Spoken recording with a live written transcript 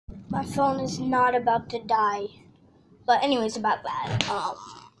My phone is not about to die. But anyways, about that.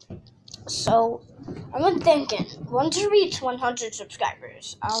 So I've been thinking, once it reaches 100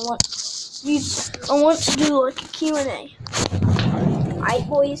 subscribers, I want to do like a Q&A. Alright,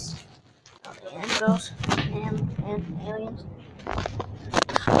 boys and girls and aliens.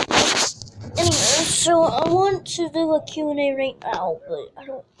 Anyway, so I want to do a Q&A right now, but I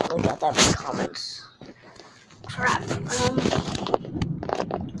don't really got that many comments. Crap.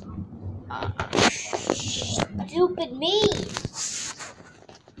 Stupid me.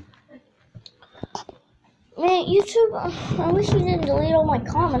 Man, YouTube, I wish you didn't delete all my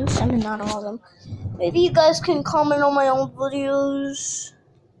comments. I mean, not all of them. Maybe you guys can comment on my old videos.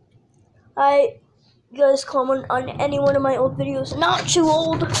 You guys comment on any one of my old videos. Not too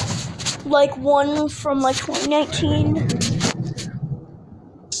old. Like one from like 2019.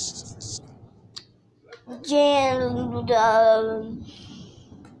 And,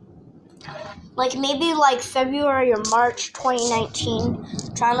 like maybe like February or March 2019.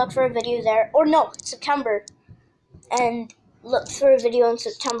 Try and look for a video there. Or no, September. And look for a video in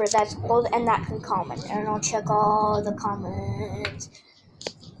September that's old and that can comment. And I'll check all the comments.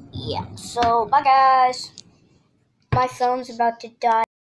 Yeah, so bye guys. My phone's about to die.